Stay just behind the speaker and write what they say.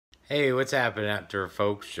Hey, what's happening out there,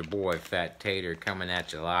 folks? Your boy Fat Tater coming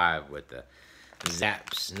at you live with the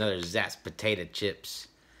Zapps, another Zapps potato chips,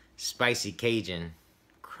 spicy Cajun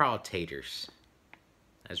Crawtators.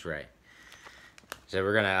 That's right. So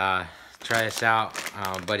we're gonna try this out.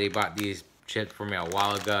 Buddy bought these chips for me a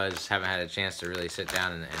while ago. I just haven't had a chance to really sit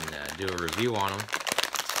down and do a review on them.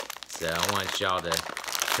 So I want y'all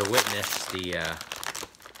to witness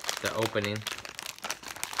the opening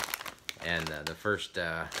and the first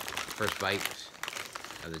bite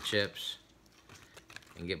of the chips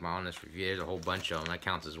and get my honest review. There's a whole bunch of them. That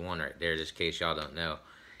counts as one right there, just in case y'all don't know.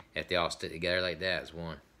 If they all stick together like that, it's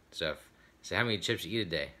one. So how many chips you eat a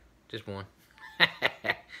day? Just one.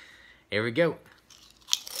 Here we go.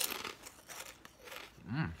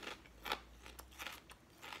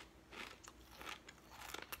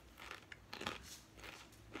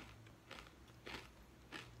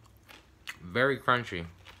 Very crunchy.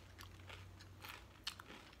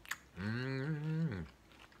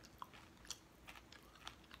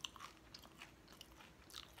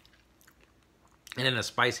 And then the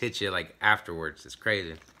spice hits you like afterwards. It's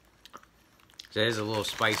crazy. So there's a little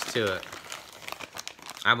spice to it.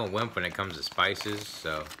 I'm a wimp when it comes to spices,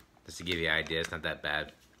 so just to give you an idea, it's not that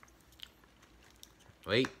bad.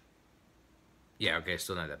 Wait. Yeah, okay,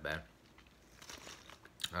 still not that bad.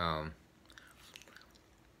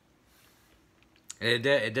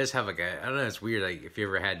 It does have like a, I don't know, it's weird, like if you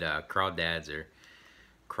ever had crawdads or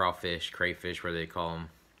crawfish, crayfish, where they call them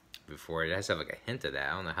before, it does have like a hint of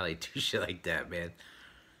that. I don't know how they do shit like that, man.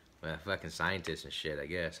 Well, fucking scientists and shit, I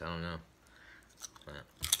guess. I don't know.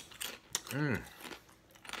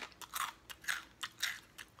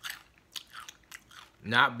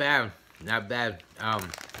 Not bad. Not bad. I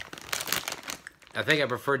think I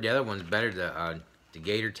preferred the other ones better, the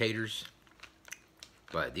Crawtators.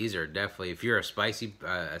 But these are definitely, if you're a spice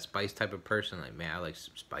type of person, like, man, I like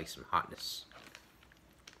some spice, some hotness.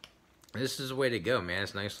 This is the way to go, man.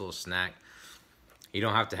 It's a nice little snack. You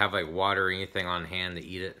don't have to have like water or anything on hand to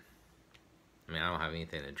eat it. I mean, I don't have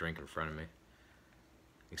anything to drink in front of me,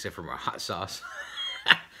 except for my hot sauce.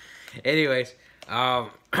 Anyways,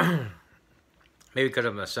 maybe because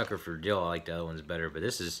I'm a sucker for dill, I like the other ones better. But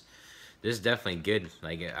this is definitely good.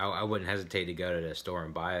 Like, I wouldn't hesitate to go to the store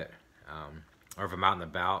and buy it. Or if I'm out and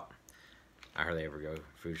about, I hardly ever go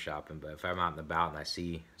food shopping, but if I'm out and about and I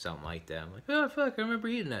see something like that, I'm like, oh fuck, I remember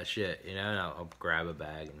eating that shit, you know, and I'll grab a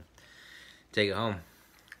bag and take it home.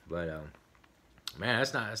 But man,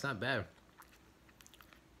 that's not bad.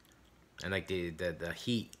 And like the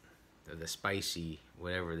heat, the spicy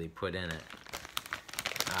whatever they put in it.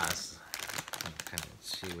 Let's kind of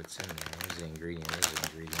see what's in there. Where's the ingredient? There's the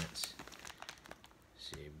ingredients. Let's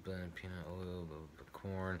see, blend peanut oil,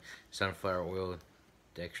 corn, sunflower oil,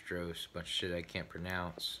 dextrose, bunch of shit I can't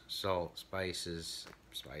pronounce, salt, spices,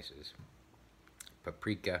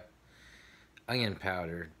 paprika, onion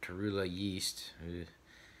powder, torula yeast,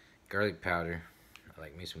 garlic powder. I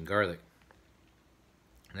like me some garlic.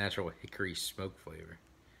 Natural hickory smoke flavor.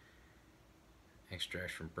 Extract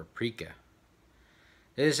from paprika.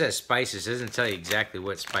 It says spices. It doesn't tell you exactly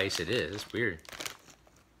what spice it is. It's weird.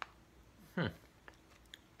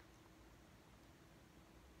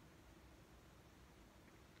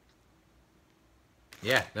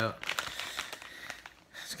 Yeah, no,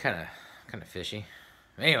 it's kind of fishy.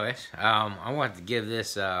 Anyways, I wanted to give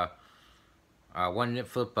this one nip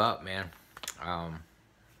flip up, man. Not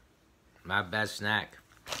a bad snack.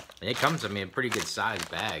 And it comes, I mean, a pretty good sized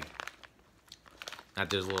bag. Not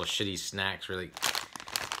those little shitty snacks, really.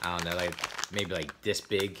 I don't know, like maybe like this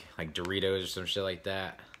big, like Doritos or some shit like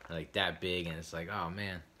that, like that big, and it's like, oh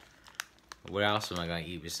man, what else am I gonna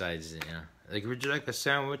eat besides, you know? Like, would you like a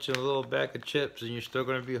sandwich and a little bag of chips and you're still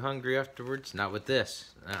going to be hungry afterwards? Not with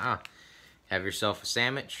this. Have yourself a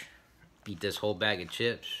sandwich, eat this whole bag of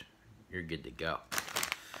chips, you're good to go.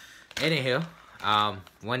 Anywho,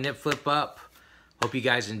 one nip flip up. Hope you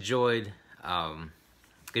guys enjoyed.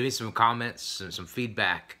 Give me some comments, some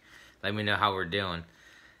feedback. Let me know how we're doing.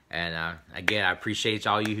 And again, I appreciate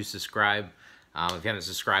all you who subscribe. If you haven't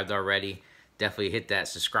subscribed already, definitely hit that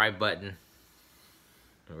subscribe button.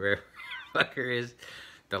 Wherever fucker is,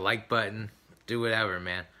 the like button, do whatever,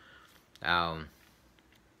 man. And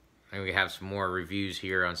we have some more reviews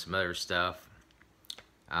here on some other stuff.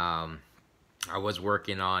 I was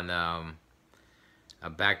working on a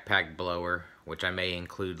backpack blower, which I may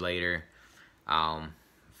include later.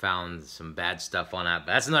 Found some bad stuff on that,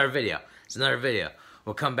 but that's another video. It's another video.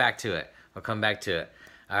 We'll come back to it.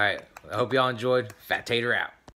 All right, I hope y'all enjoyed. Fat Tater out.